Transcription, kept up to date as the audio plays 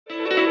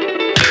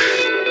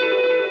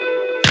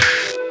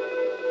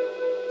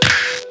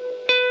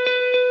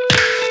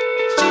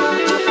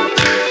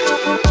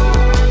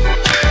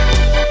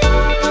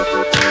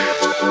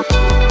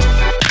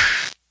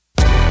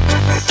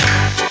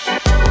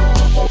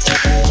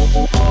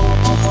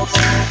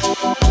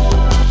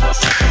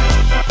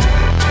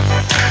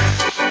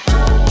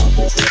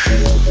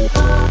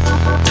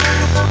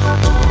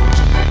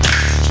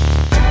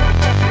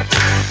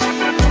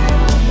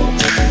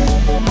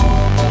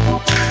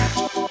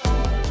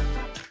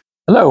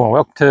Hello and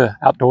welcome to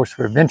Outdoors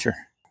for Adventure.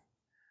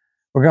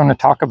 We're going to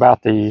talk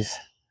about these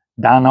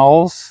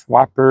Dynoels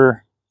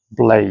Wiper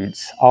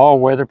Blades.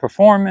 All-weather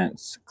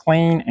performance,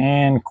 clean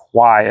and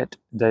quiet.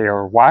 They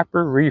are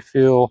wiper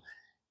refill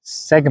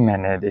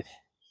segmented.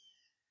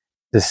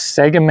 The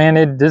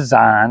segmented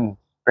design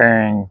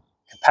bearing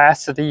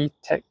capacity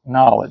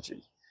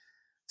technology.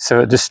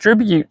 So it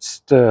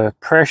distributes the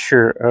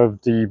pressure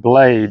of the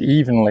blade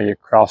evenly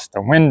across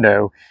the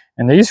window.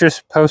 And these are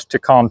supposed to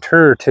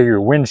contour to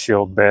your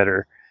windshield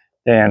better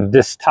than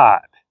this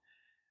type.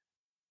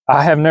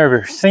 I have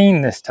never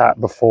seen this type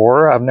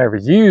before. I've never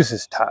used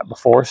this type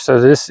before. So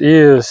this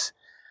is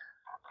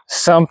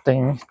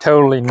something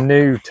totally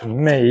new to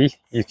me.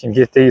 You can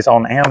get these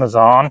on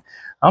Amazon.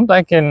 I'm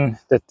thinking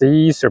that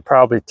these are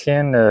probably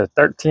 $10 to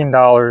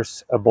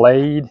 $13 a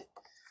blade.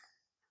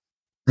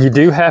 You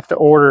do have to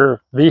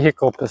order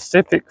vehicle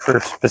specific for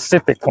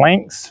specific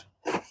lengths.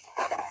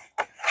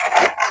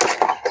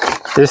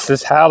 This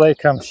is how they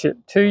come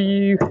shipped to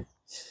you.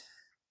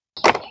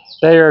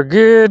 They are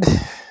good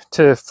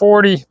to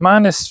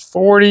minus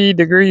 40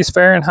 degrees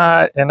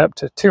Fahrenheit and up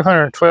to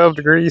 212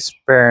 degrees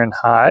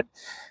Fahrenheit.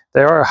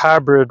 They are a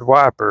hybrid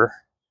wiper.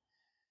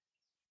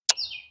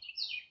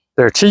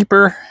 They're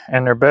cheaper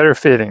and they're better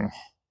fitting.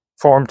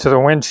 Form to the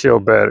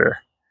windshield better.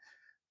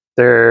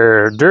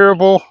 They're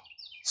durable,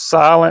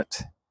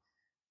 silent,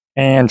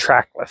 and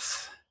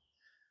trackless.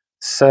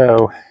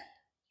 So,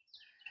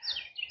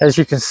 as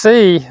you can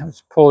see,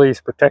 let's pull these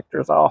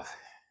protectors off.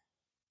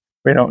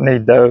 We don't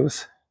need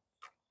those.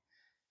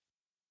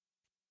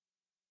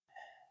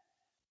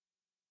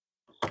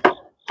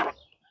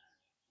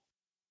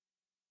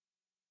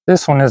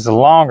 This one is the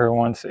longer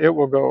one, so it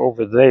will go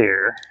over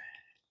there.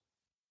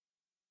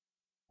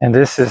 And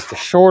this is the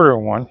shorter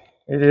one.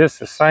 It is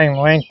the same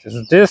length as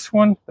this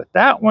one, but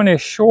that one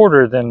is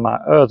shorter than my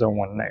other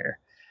one there.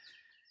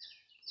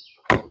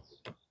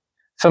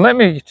 So let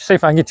me see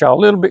if I can get y'all a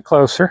little bit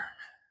closer.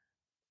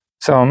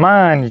 So on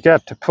mine, you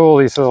got to pull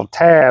these little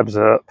tabs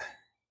up.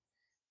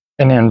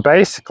 And then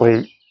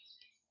basically,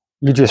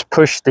 you just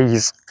push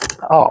these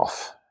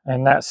off.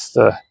 And that's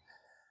the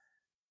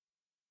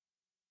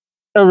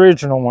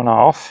original one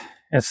off.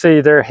 And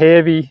see, they're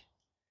heavy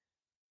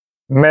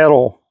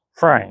metal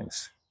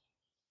frames.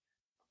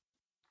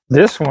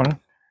 This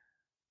one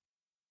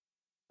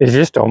is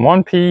just a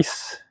one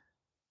piece,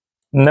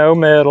 no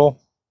metal.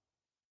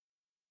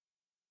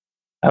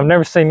 I've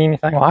never seen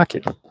anything like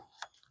it.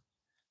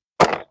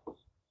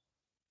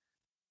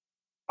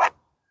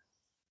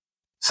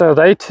 So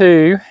they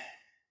too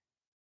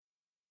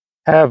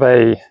have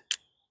a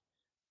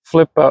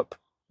flip up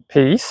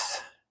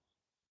piece.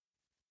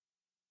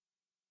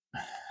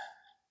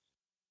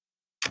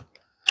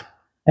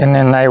 And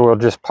then they will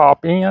just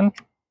pop in.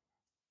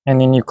 And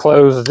then you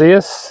close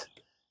this,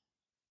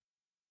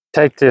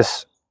 take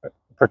this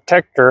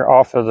protector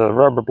off of the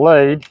rubber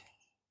blade.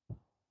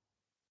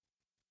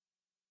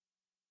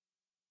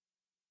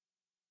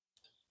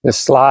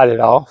 Just slide it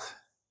off.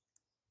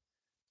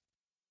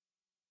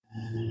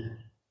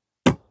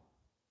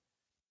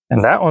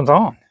 And that one's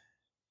on.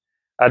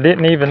 I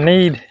didn't even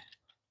need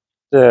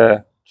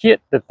the kit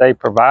that they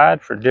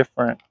provide for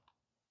different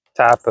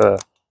type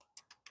of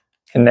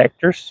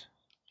connectors.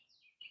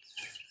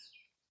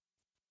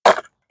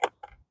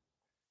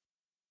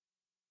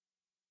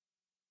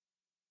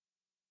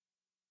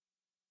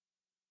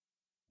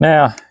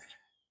 Now,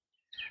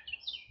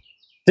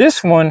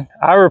 this one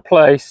I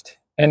replaced,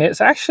 and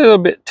it's actually a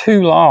little bit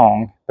too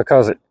long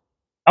because it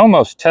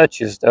almost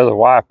touches the other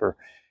wiper.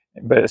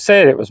 But it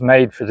said it was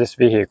made for this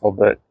vehicle,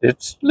 but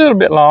it's a little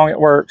bit long. It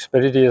works,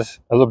 but it is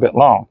a little bit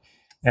long.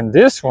 And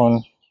this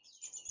one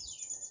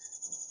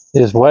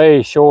is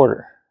way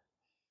shorter.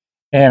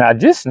 And I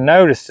just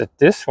noticed that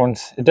this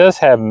it does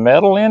have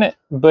metal in it,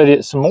 but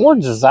it's more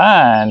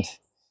designed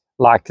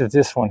like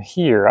this one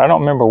here. I don't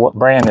remember what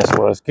brand this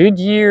was,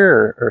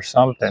 Goodyear or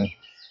something.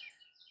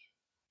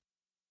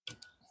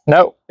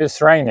 Nope,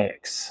 it's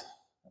Rain-X.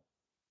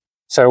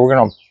 So we're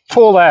gonna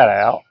pull that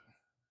out.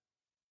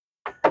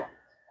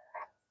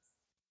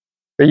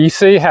 But you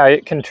see how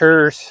it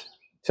contours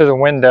to the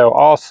window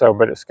also,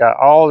 but it's got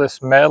all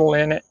this metal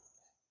in it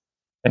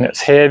and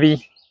it's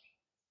heavy.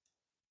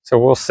 So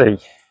we'll see.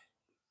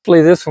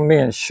 Hopefully this one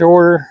being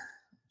shorter,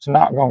 it's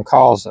not going to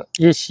cause an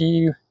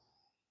issue.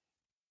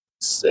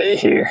 Let's see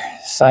here,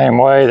 same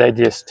way, they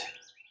just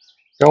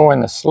go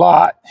in the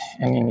slot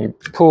and then you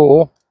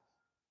pull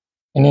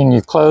and then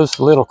you close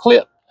the little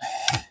clip.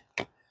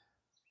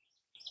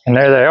 And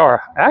there they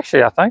are.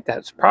 Actually, I think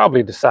that's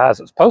probably the size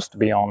it's supposed to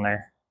be on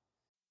there.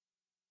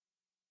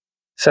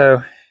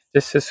 So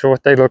this is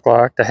what they look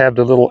like. They have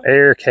the little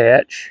air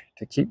catch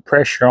to keep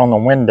pressure on the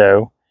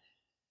window.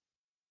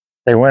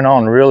 They went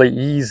on really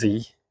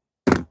easy.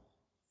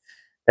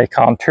 They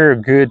contour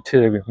good to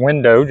the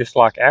window, just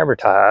like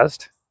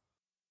advertised.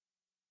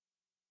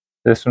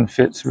 This one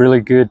fits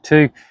really good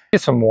too. Get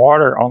some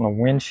water on the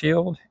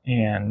windshield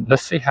and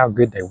let's see how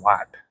good they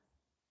wipe.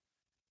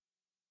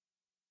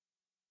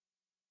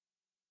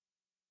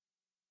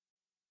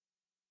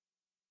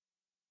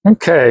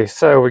 Okay,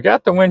 so we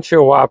got the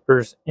windshield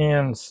wipers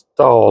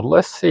installed.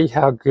 Let's see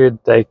how good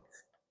they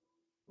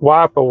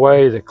wipe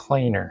away the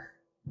cleaner.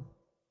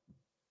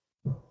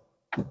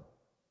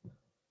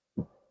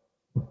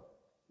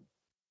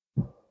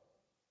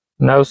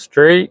 No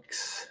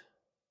streaks.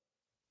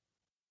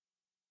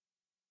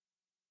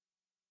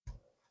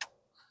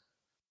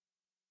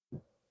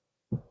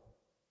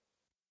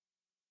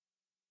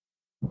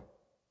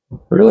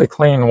 Really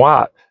clean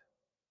wipe.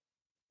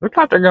 Looks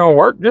like they're going to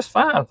work just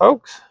fine,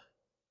 folks.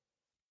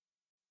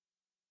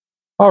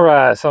 All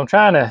right, so I'm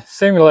trying to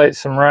simulate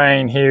some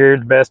rain here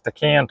the best I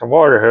can with the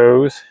water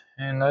hose.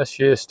 And let's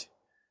just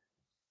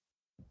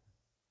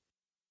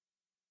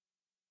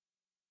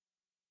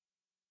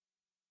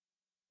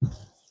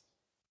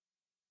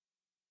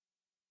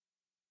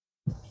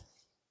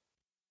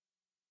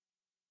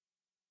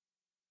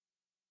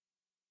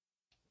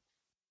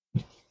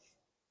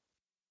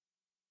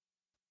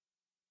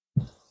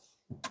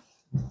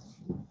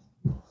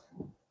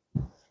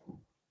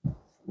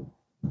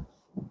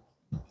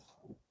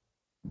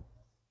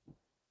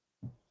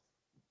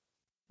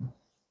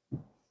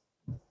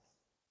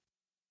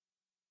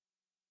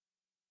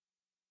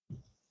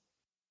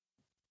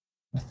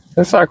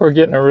looks like we're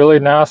getting a really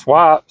nice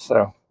wipe,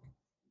 so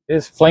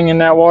just flinging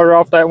that water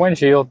off that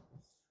windshield.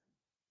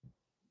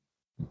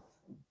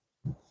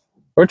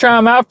 We'll try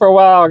them out for a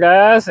while,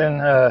 guys,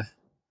 and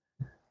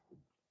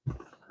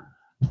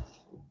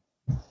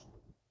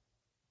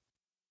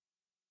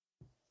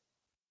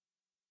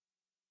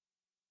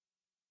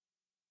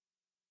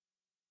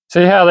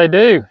see how they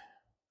do.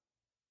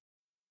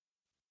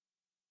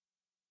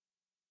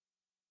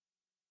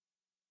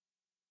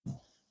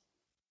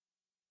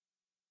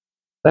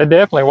 They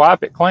definitely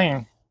wipe it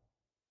clean.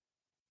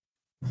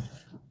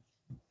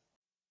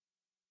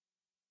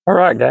 All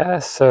right,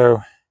 guys,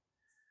 so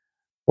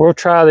we'll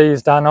try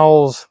these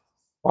Dynoels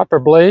wiper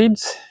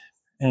blades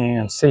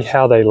and see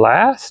how they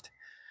last.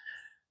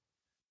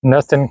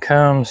 Nothing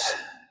comes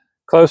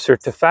closer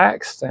to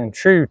facts than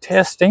true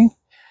testing.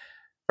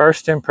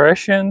 First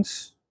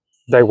impressions,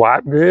 they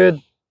wipe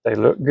good, they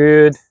look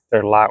good,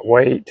 they're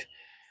lightweight.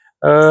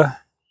 We'll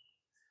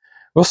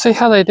see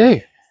how they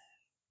do.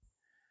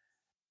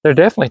 They're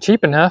definitely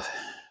cheap enough.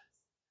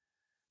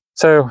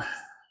 So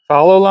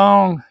follow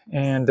along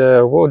and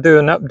we'll do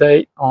an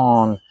update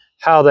on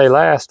how they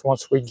last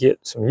once we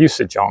get some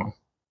usage on them.